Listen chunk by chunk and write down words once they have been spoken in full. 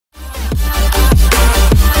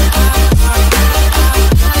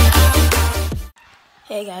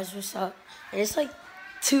Hey guys, what's up? It's like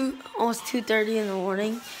almost 2:30 in the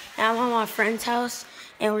morning, and I'm at my friend's house,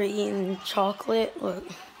 and we're eating chocolate. Look, Who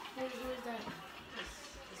is that?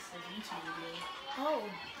 It's a YouTube video. Oh.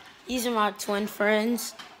 these are my twin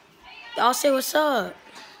friends. Y'all say what's up.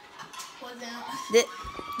 What's that?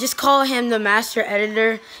 Just call him the master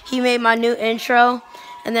editor. He made my new intro,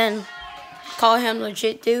 and then call him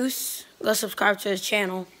Legit Deuce. Go subscribe to his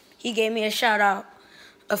channel. He gave me a shout out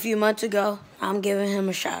a few months ago. I'm giving him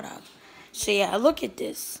a shout out. So yeah, look at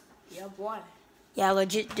this. Yeah, boy. Yeah,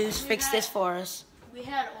 Legit Deuce fixed this for us. We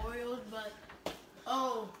had Oreos, but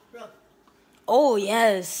bro. Oh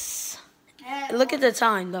yes. Look at the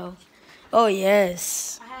time though. Oh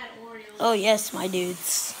yes. I had Oreos. Oh yes, my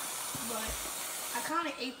dudes. But I kind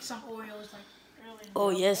of ate some Oreos like earlier.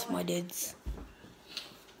 Oh yes, my dudes.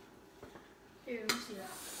 Here, let me see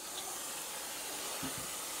that.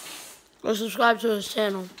 Go subscribe to his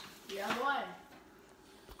channel. Yeah, boy.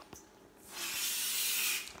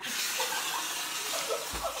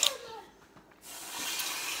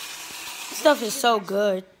 This stuff is so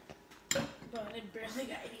good. But it barely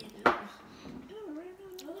got eaten.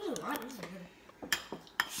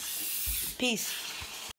 Peace.